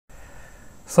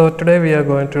So today we are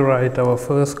going to write our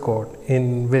first code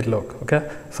in Verilog. Okay,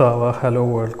 so our hello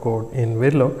world code in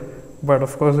Verilog, but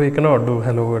of course we cannot do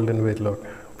hello world in Verilog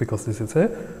because this is a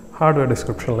hardware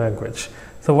description language.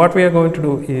 So what we are going to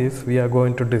do is we are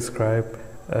going to describe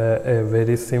a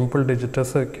very simple digital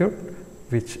circuit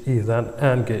which is an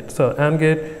AND gate. So AND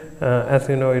gate, as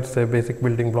you know, it's a basic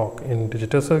building block in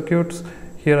digital circuits.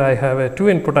 Here I have a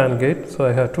 2-input AND gate, so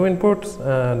I have 2 inputs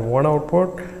and 1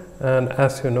 output. And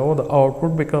as you know, the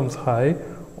output becomes high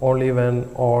only when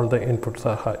all the inputs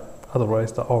are high,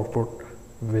 otherwise the output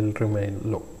will remain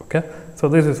low. Okay, so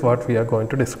this is what we are going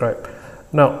to describe.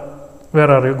 Now,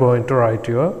 where are you going to write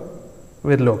your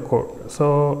Verilog code?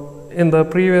 So in the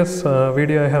previous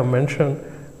video I have mentioned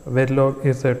Verilog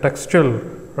is a textual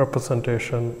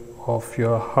representation of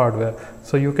your hardware,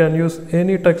 so you can use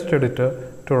any text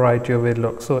editor to write your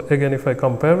Verilog. So again, if I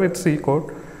compare with C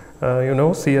code, you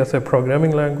know, C as a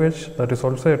programming language, that is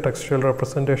also a textual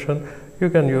representation. You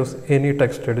can use any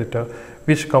text editor.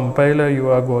 Which compiler you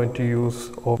are going to use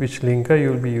or which linker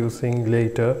you will be using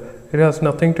later, it has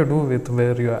nothing to do with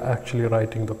where you are actually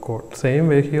writing the code. Same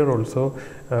way here also,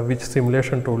 which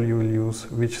simulation tool you will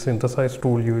use, which synthesize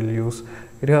tool you will use,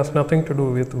 it has nothing to do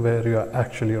with where you are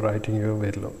actually writing your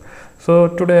Verilog. So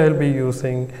today I will be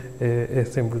using a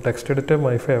simple text editor,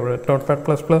 my favorite, Notepad++.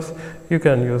 You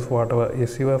can use whatever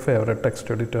is your favorite text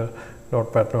editor,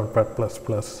 Notepad, Notepad++,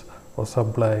 or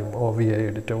Sublime or VI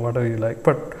editor, whatever you like,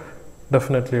 but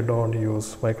definitely don't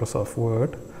use Microsoft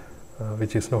Word,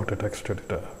 which is not a text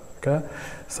editor. Okay,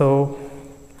 so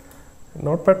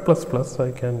Notepad++,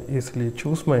 I can easily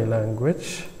choose my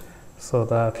language so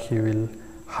that he will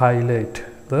highlight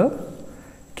the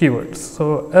keywords.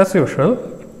 So as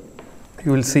usual,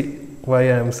 you will see why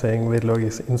I am saying Verilog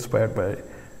is inspired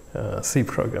by C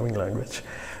programming language.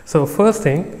 So first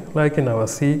thing, like in our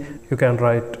C, you can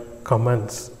write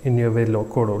comments in your Verilog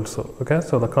code also. Okay,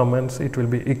 so the comments, it will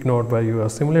be ignored by your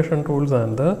simulation tools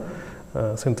and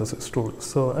the synthesis tools.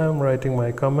 So I am writing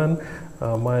my comment,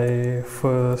 my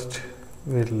first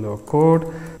Verilog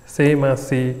code. Same as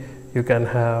C, you can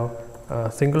have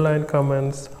single line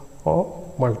comments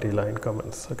or multi-line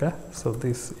comments. Okay, so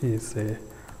this is a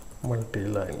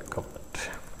multi-line comment.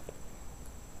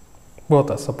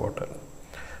 Both are supported.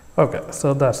 Okay,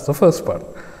 so that's the first part.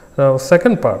 Now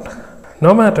second part,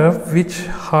 no matter which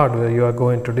hardware you are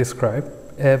going to describe,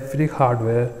 every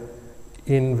hardware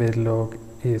in Verilog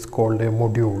is called a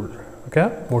module. Okay,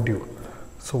 module.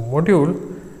 So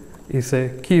module is a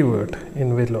keyword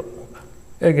in Verilog.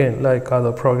 Again, like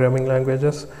other programming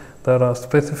languages, there are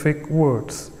specific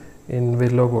words in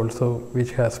Verilog also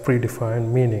which has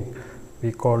predefined meaning.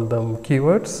 We call them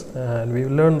keywords, and we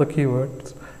learn the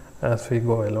keywords as we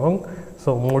go along.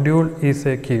 So module is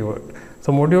a keyword.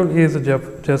 So module is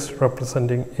just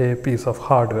representing a piece of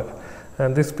hardware,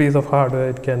 and this piece of hardware,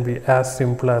 it can be as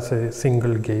simple as a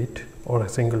single gate or a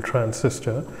single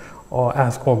transistor, or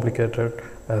as complicated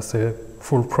as a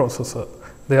full processor.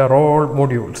 They are all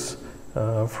modules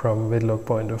from Verilog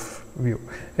point of view.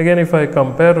 Again, if I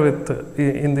compare with,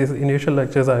 in these initial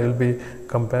lectures, I will be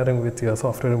comparing with your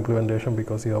software implementation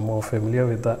because you are more familiar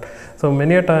with that. So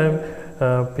many a time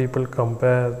people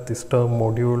compare this term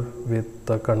module with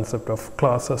the concept of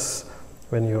classes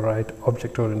when you write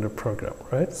object-oriented program,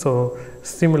 right? So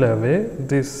similar way,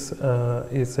 this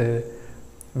is a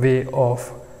way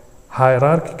of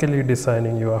hierarchically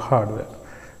designing your hardware.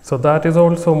 So that is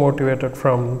also motivated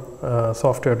from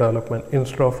software development.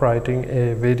 Instead of writing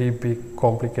a very big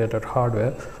complicated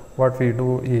hardware, what we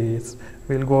do is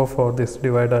we'll go for this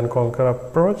divide and conquer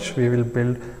approach. We will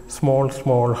build small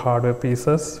hardware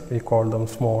pieces. We call them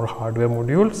small hardware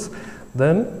modules.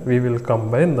 Then we will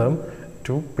combine them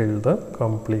to build the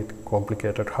complete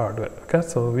complicated hardware. Okay,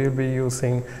 so we'll be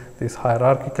using this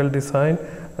hierarchical design,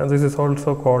 and this is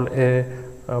also called a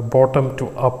bottom to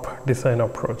up design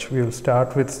approach. We will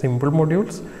start with simple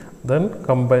modules, then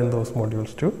combine those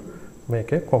modules to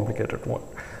make a complicated one.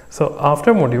 So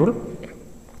after module,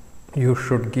 you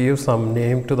should give some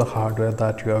name to the hardware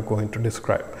that you are going to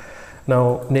describe.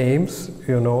 Now names,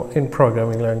 you know, in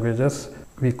programming languages,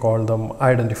 we call them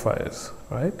identifiers,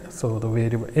 right? So the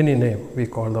variable, any name, we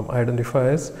call them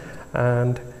identifiers.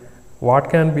 And what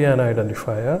can be an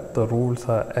identifier? The rules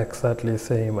are exactly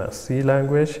same as C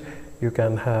language. You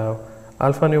can have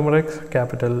alphanumerics,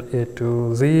 capital A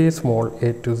to Z, small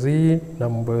a to Z,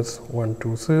 numbers 1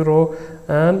 to 0,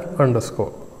 and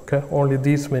underscore. Okay, only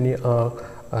these many are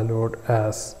allowed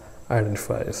as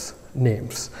identifiers,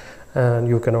 names, and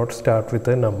you cannot start with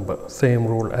a number. Same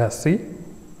rule as C.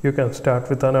 You can start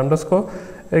with an underscore.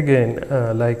 Again,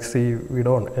 like C, we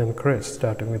don't encourage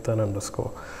starting with an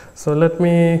underscore. So let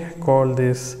me call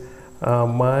this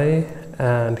my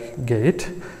AND gate.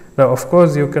 Now of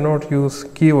course you cannot use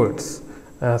keywords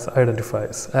as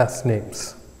identifiers, as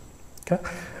names. Okay,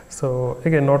 so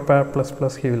again Notepad++,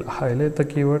 he will highlight the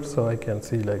keyword, so I can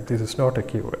see like this is not a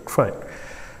keyword. Fine.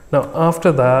 Now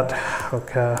after that,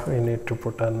 okay, we need to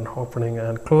put an opening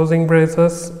and closing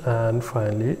braces, and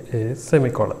finally a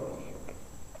semicolon.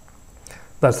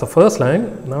 That's the first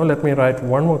line. Now let me write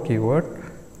one more keyword,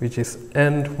 which is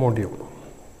end module.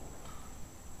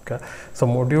 Okay, so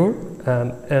module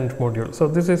and end module. So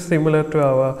this is similar to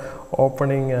our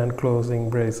opening and closing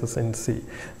braces in C.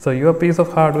 So your piece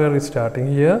of hardware is starting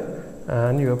here,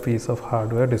 and your piece of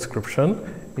hardware description,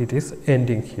 it is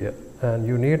ending here, and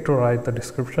you need to write the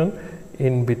description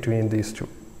in between these two.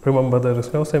 Remember, there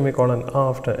is no semicolon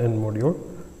after end module,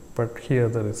 but here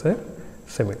there is a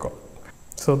semicolon.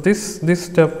 So this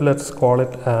step, let's call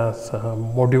it as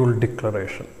module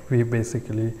declaration. We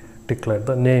basically declare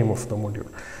the name of the module.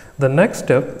 The next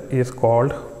step is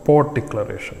called port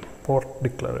declaration. Port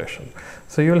declaration.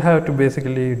 So you'll have to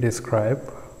basically describe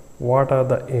what are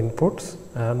the inputs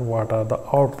and what are the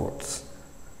outputs,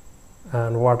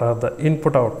 and what are the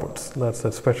input outputs. That's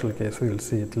a special case, we will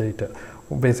see it later.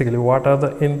 Basically, what are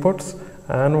the inputs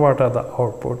and what are the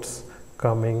outputs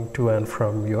coming to and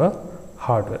from your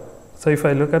hardware. So if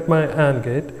I look at my AND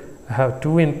gate, I have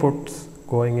two inputs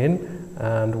going in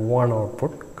and one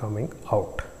output coming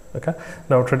out. Okay.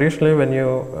 Now traditionally when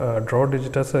you draw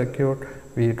digital circuit,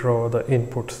 we draw the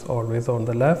inputs always on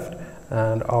the left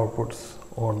and outputs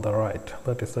on the right.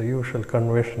 That is the usual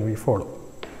convention we follow,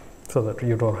 so that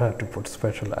you don't have to put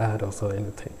special arrows or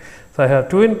anything. So I have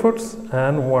two inputs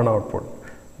and one output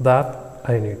that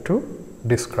I need to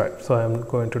describe. So I am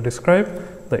going to describe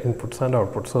the inputs and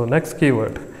outputs. So next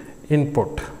keyword,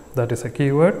 input, that is a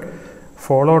keyword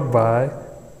followed by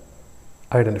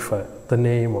identifier, the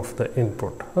name of the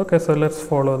input. Okay, so let's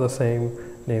follow the same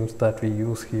names that we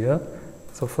use here.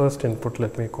 So first input,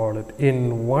 let me call it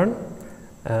in1,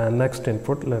 and next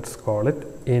input, let's call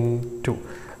it in2.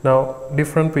 Now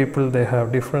different people, they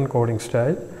have different coding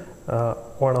style.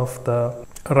 One of the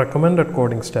recommended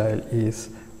coding style is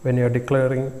when you are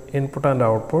declaring input and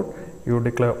output, you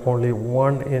declare only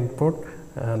one input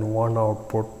and one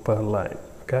output per line.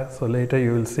 Okay, so later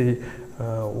you will see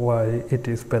why it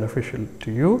is beneficial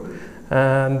to you,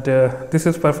 and this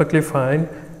is perfectly fine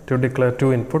to declare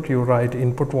two input. You write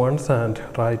input once and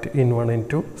write in1,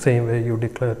 in2, same way you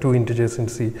declare two integers in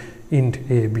C, int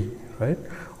a, b, right?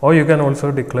 Or you can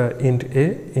also declare int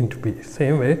a, int b,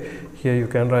 same way here you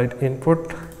can write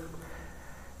input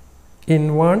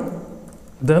in1,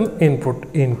 then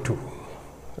input in2.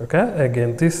 Okay,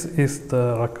 again this is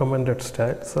the recommended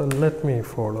style, so let me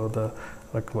follow the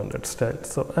recommended style.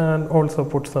 So and also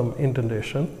put some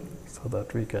indentation so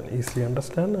that we can easily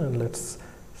understand, and let's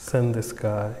send this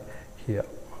guy here.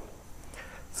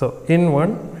 So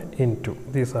in1,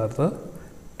 in2, these are the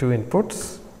two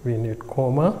inputs. We need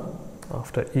comma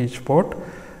after each port.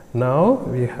 Now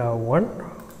we have one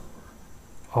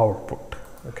output.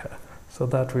 Okay, so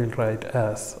that we'll write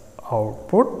as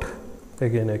output,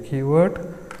 again a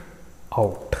keyword,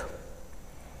 out.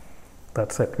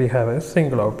 That's it, we have a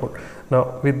single output.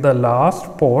 Now with the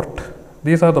last port,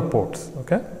 these are the ports,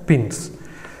 okay, pins.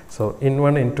 So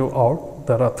in1, in2, out,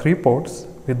 there are three ports.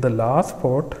 With the last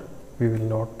port, we will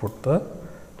not put the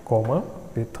comma.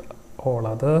 With all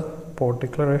other port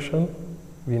declaration,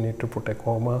 we need to put a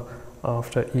comma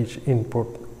after each input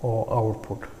or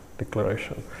output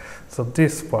declaration. So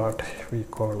this part we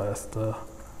call as the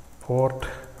port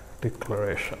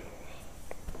declaration.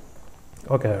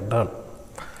 Okay, done.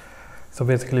 So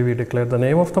basically we declare the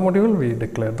name of the module, we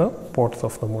declare the ports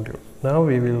of the module. Now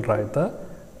we will write the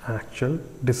actual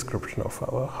description of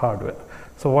our hardware.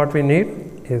 So what we need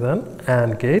is an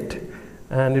AND gate,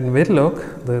 and in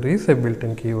Verilog there is a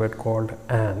built-in keyword called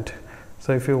AND.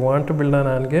 So if you want to build an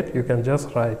AND gate, you can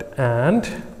just write AND,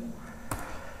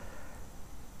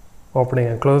 opening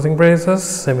and closing braces,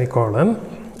 semicolon,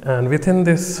 and within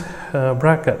this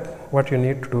bracket what you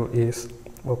need to do is,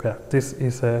 okay, this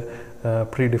is a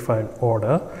predefined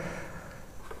order.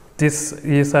 This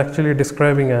is actually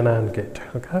describing an AND gate,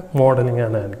 okay, modeling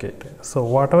an AND gate. So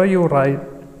whatever you write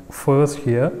first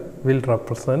here will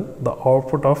represent the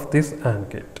output of this AND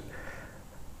gate.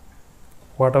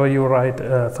 Whatever you write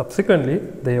subsequently,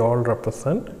 they all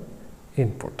represent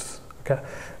inputs. Okay,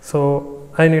 so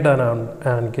I need an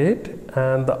AND gate,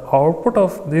 and the output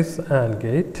of this AND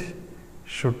gate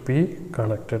should be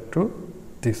connected to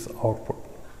this output.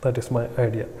 That is my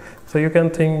idea. So you can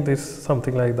think this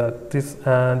something like that. This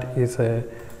AND is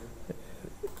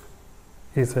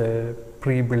a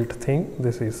pre-built thing.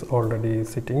 This is already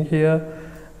sitting here,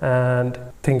 and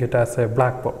think it as a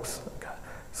black box. Okay.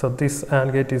 So this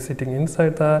AND gate is sitting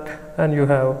inside that, and you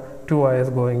have 2 wires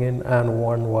going in and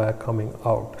 1 wire coming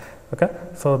out. Okay.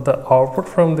 So the output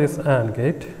from this AND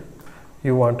gate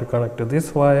you want to connect to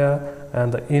this wire,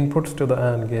 and the inputs to the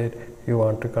AND gate you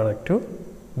want to connect to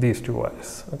these 2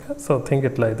 wires. Okay. So think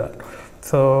it like that.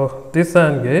 So this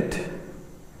AND gate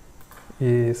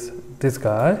is this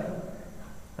guy,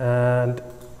 and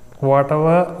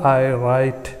whatever I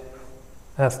write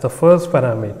as the first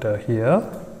parameter here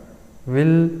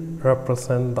will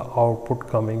represent the output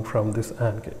coming from this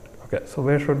AND gate. Okay, so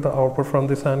where should the output from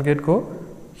this AND gate go?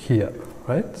 Here,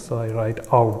 right? So I write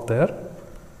out there.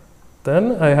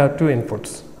 Then I have 2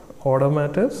 inputs. Order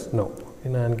matters? No.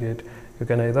 In AND gate, you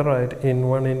can either write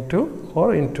in1 in2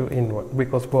 or into in1,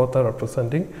 because both are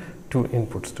representing 2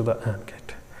 inputs to the AND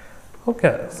gate.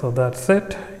 Okay, so that's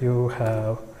it. You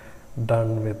have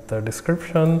done with the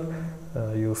description.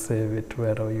 You save it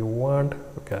wherever you want.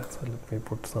 Okay, so let me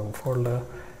put some folder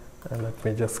and let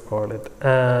me just call it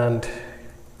AND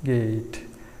gate.v.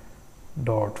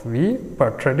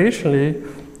 But traditionally,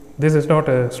 this is not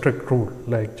a strict rule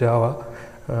like Java.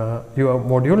 Your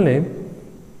module name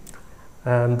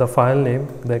and the file name,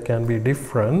 they can be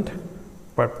different,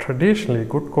 but traditionally,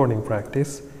 good coding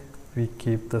practice, we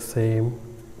keep the same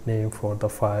name for the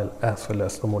file as well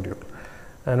as the module.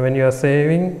 And when you are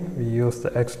saving, we use the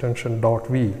extension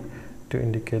 .v to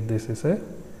indicate this is a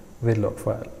Verilog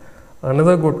file.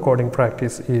 Another good coding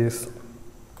practice is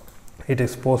it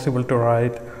is possible to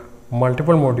write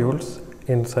multiple modules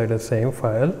inside the same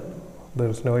file. There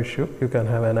is no issue. You can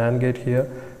have an AND gate here,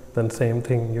 then same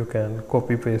thing you can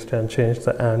copy paste and change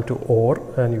the AND to OR,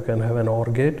 and you can have an OR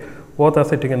gate. Both are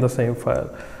sitting in the same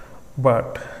file,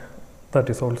 but that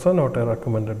is also not a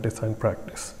recommended design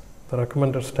practice. The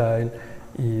recommended style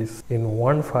is in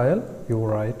one file you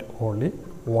write only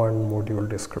one module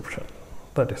description.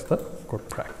 That is the good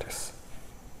practice.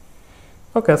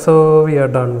 Okay, so we are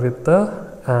done with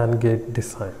the AND gate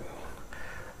design.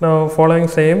 Now following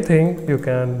same thing, you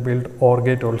can build OR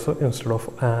gate also. Instead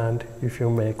of AND, if you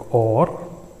make OR,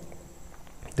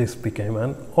 this became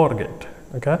an OR gate.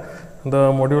 Okay,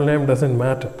 the module name doesn't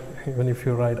matter. Even if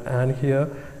you write AND here,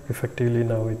 effectively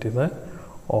now it is an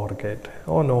OR gate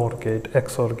or NOR gate,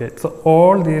 XOR gate. So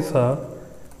all these are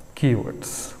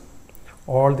keywords.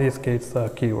 All these gates are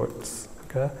keywords.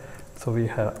 Okay, so we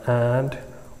have AND,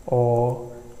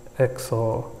 OR,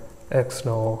 XOR,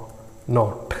 XNOR,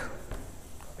 NOT.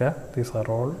 Okay, these are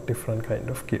all different kind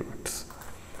of keywords.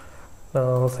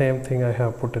 Now same thing I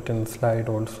have put it in slide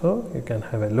also. You can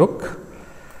have a look.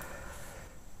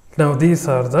 Now these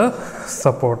are the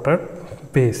supported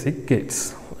basic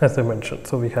gates as I mentioned.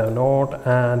 So we have NOT,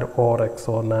 AND, OR,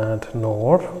 XOR, NAND,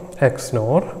 NOR,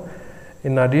 XNOR.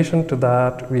 In addition to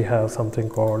that, we have something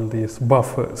called these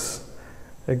buffers.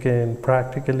 Again,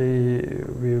 practically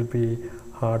we will be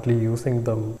hardly using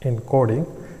them in coding.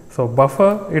 So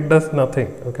buffer, it does nothing.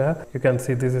 Okay, you can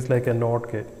see this is like a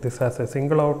NOT gate. This has a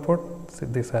single output,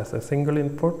 this has a single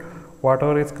input.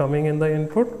 Whatever is coming in the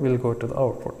input will go to the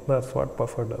output. That's what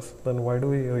buffer does. Then why do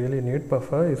we really need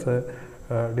buffer is a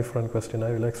different question.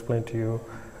 I will explain to you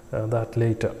that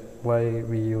later, why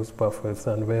we use buffers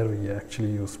and where we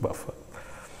actually use buffer.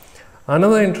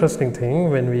 Another interesting thing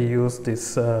when we use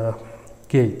these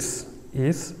gates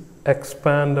is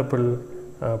expandable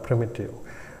primitive.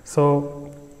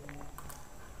 So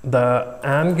the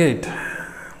AND gate,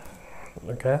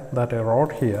 okay, that I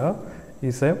wrote here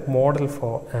is a model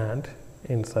for AND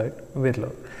inside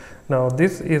Verilog. Now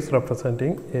this is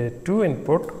representing a 2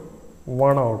 input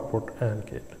 1 output AND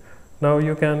gate. Now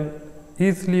you can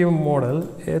easily model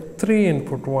a 3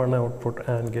 input 1 output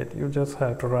AND gate. You just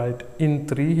have to write in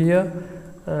 3 here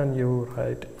and you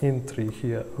write in 3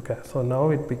 here. Okay, so now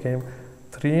it became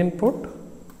 3 input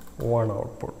 1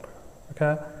 output.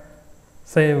 Okay,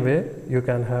 same way you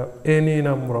can have any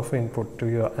number of input to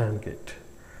your AND gate.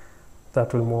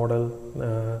 That will model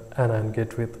an AND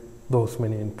gate with those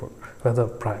many input. Whether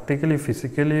practically,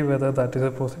 physically, whether that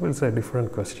is possible is a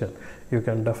different question. You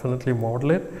can definitely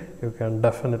model it. You can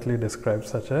definitely describe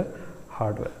such a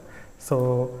hardware.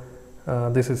 So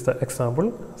this is the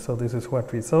example. So this is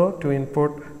what we saw: 2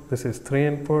 input. This is 3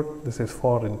 input. This is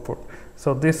 4 input.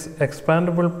 So this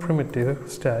expandable primitive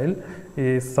style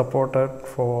is supported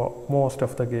for most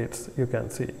of the gates. You can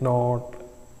see NOT,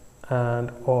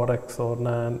 AND, OR, XOR,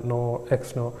 NAND, NOR,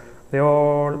 XNOR. They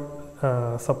all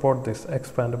support this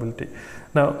expandability.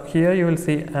 Now here you will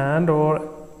see AND, OR,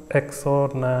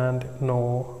 XOR, NAND,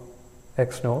 NOR,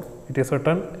 XNOR. It is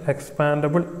written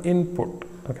expandable input.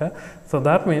 Okay, so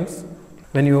that means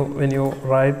when you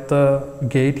write the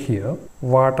gate here,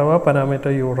 whatever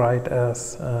parameter you write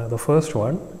as the first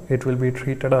one, it will be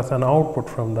treated as an output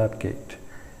from that gate.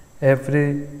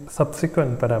 Every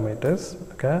subsequent parameters,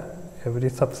 okay, every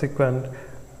subsequent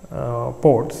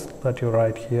ports that you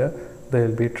write here, they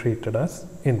will be treated as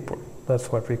input.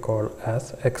 That's what we call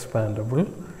as expandable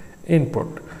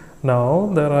input.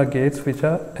 Now there are gates which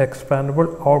are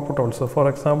expandable output also. For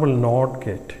example, NOT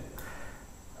gate.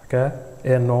 Okay,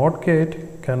 a NOT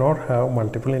gate cannot have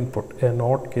multiple input. A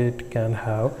NOT gate can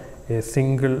have a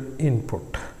single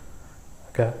input.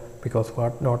 Okay, because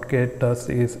what NOT gate does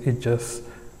is it just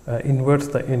inverts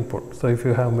the input. So if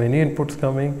you have many inputs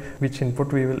coming, which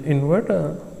input we will invert,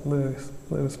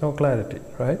 there is no clarity,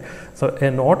 right? So a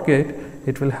NOT gate,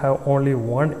 it will have only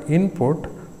one input,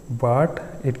 but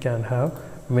it can have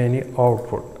many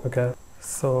output. Okay,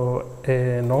 so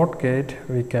a NOT gate,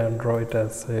 we can draw it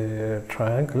as a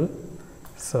triangle.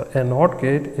 So a NOT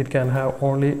gate, it can have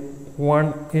only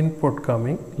one input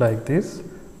coming like this,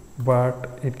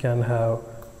 but it can have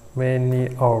many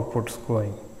outputs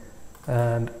going,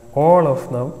 and all of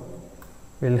them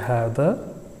will have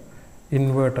the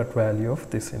inverted value of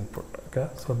this input. Okay,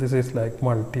 so this is like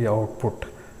multi-output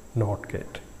NOT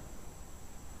gate,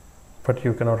 but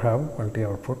you cannot have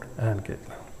multi-output AND gate.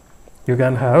 You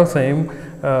can have same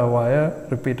wire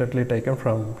repeatedly taken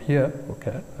from here,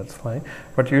 okay, that's fine,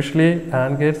 but usually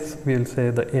AND gates, we will say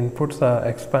the inputs are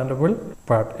expandable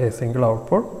but a single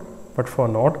output, but for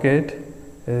NOT gate,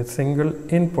 a single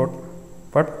input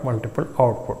but multiple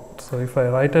output. So if I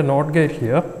write a NOT gate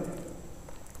here,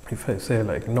 if I say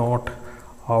like NOT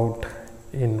out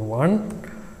in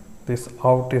 1, this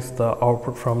out is the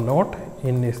output from NOT,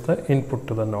 in is the input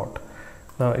to the NOT.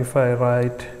 Now if I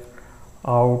write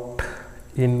out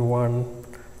in 1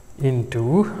 in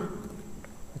 2,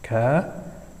 okay,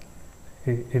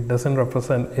 it doesn't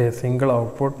represent a single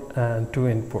output and 2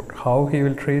 input. How he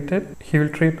will treat it? He will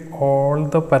treat all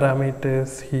the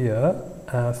parameters here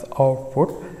as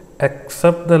output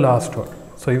except the last one.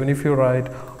 So even if you write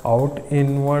out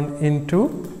in 1 in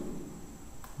 2,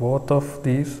 both of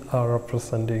these are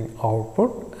representing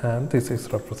output and this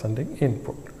is representing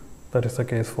input. That is the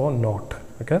case for NOT,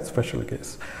 okay, special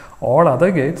case. All other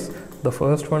gates, the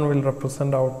first one will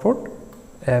represent output,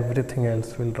 everything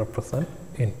else will represent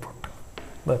input.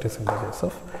 That is in the case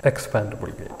of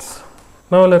expandable gates.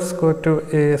 Now let's go to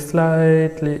a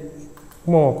slightly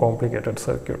more complicated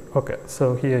circuit. Okay,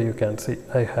 so here you can see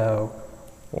I have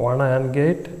one AND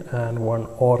gate and one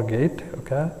OR gate.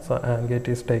 Okay, so AND gate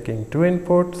is taking 2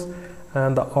 inputs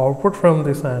and the output from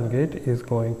this AND gate is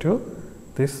going to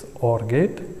this OR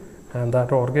gate, and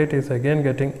that OR gate is again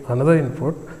getting another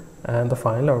input and the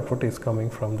final output is coming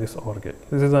from this OR gate.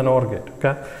 This is an OR gate.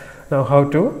 Okay, now how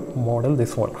to model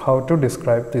this one, how to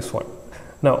describe this one.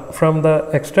 Now from the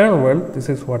external world, this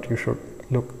is what you should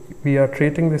look. We are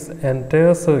treating this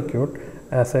entire circuit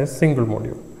as a single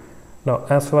module. Now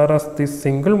as far as this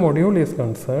single module is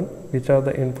concerned, which are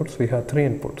the inputs? We have 3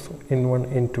 inputs, in 1,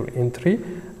 in 2, in 3,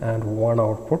 and 1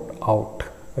 output out.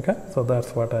 Okay, so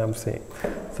that's what I am saying.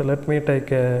 So let me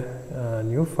take a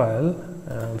new file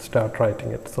and start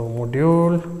writing it. So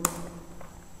module,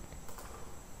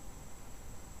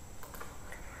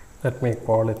 let me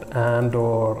call it AND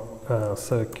OR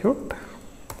circuit.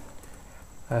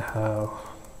 I have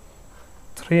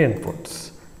 3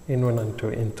 inputs, in 1 and 2,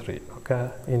 in 3. Okay,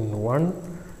 in 1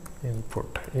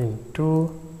 input, in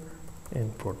 2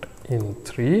 input, in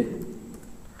 3,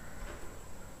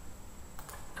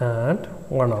 and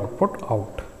 1 output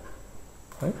out,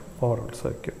 right? Forward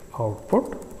circuit,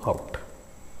 output out.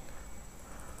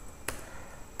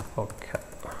 Okay,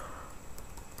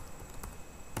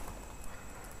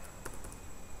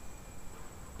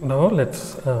 now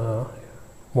let's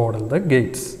model the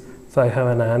gates. So I have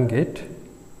an AND gate.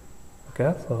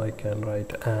 Okay, so I can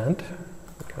write AND.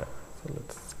 Okay, so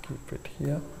let's keep it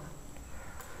here.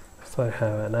 So I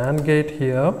have an AND gate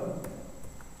here,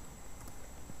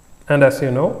 and as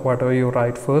you know, whatever you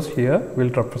write first here will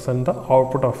represent the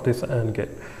output of this AND gate.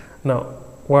 Now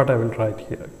what I will write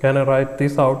here, can I write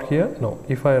this out here? No.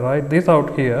 If I write this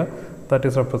out here, that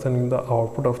is representing the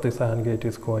output of this AND gate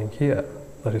is going here.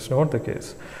 That is not the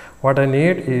case. What I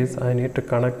need is, I need to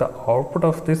connect the output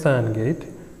of this AND gate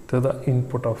to the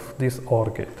input of this OR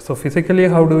gate. So physically,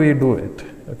 how do we do it?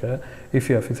 Okay, if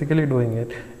you are physically doing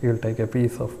it, you will take a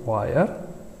piece of wire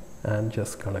and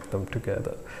just connect them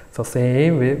together. So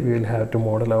same way we will have to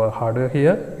model our hardware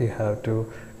here, we have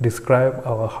to describe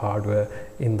our hardware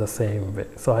in the same way.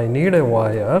 So I need a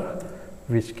wire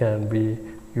which can be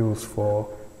used for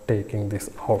taking this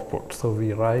output. So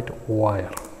we write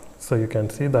wire. So you can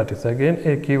see that is again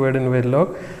a keyword in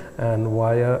Verilog, and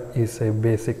wire is a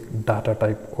basic data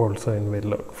type also in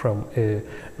Verilog from a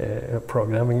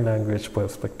programming language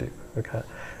perspective. Okay,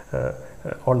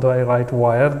 although I write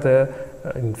wire there,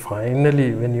 and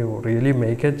finally when you really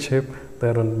make a chip,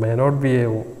 there may not be a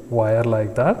wire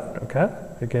like that. Okay,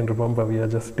 again, remember we are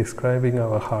just describing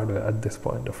our hardware at this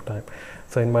point of time.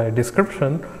 So in my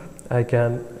description I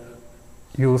can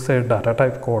use a data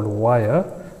type called wire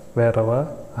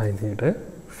wherever I need a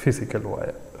physical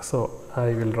wire. So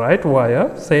I will write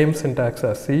wire, same syntax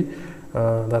as C.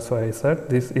 That's why I said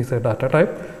this is a data type,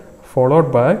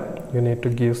 followed by you need to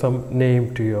give some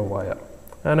name to your wire,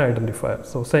 an identifier.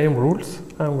 So same rules,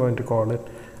 I'm going to call it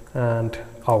and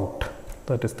out.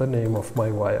 That is the name of my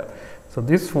wire. So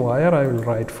this wire I will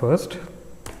write first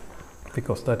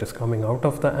because that is coming out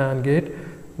of the AND gate.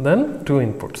 Then two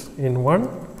inputs, in 1,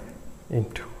 in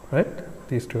 2, right?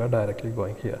 These two are directly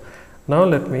going here. Now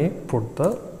let me put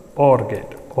the OR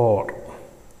gate, OR.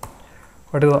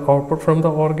 What is the output from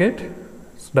the OR gate?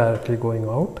 It's directly going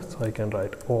out, so I can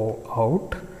write O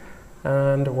out.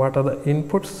 And what are the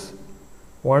inputs?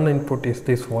 One input is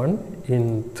this one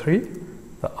in 3,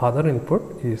 the other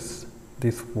input is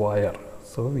this wire,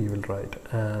 so we will write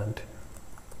and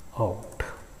out.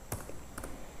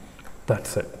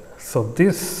 That's it. So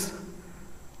this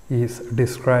is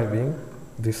describing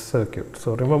this circuit.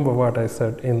 So remember what I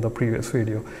said in the previous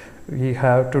video, we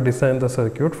have to design the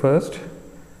circuit first,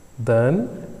 then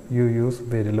you use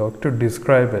Verilog to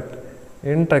describe it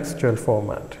in textual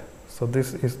format. So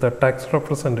this is the text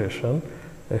representation,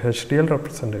 a HDL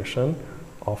representation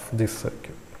of this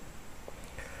circuit.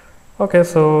 Okay,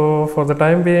 so for the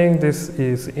time being this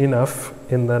is enough.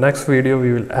 In the next video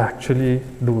we will actually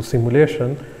do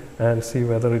simulation and see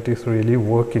whether it is really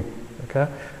working. Okay,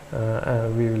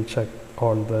 and we will check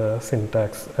all the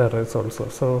syntax errors also.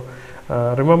 So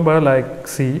remember, like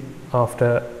C,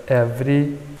 after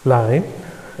every line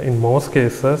in most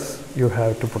cases you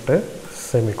have to put a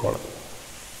semicolon,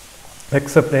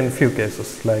 except in few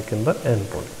cases like in the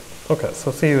endpoint. Okay,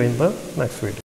 so see you in the next video.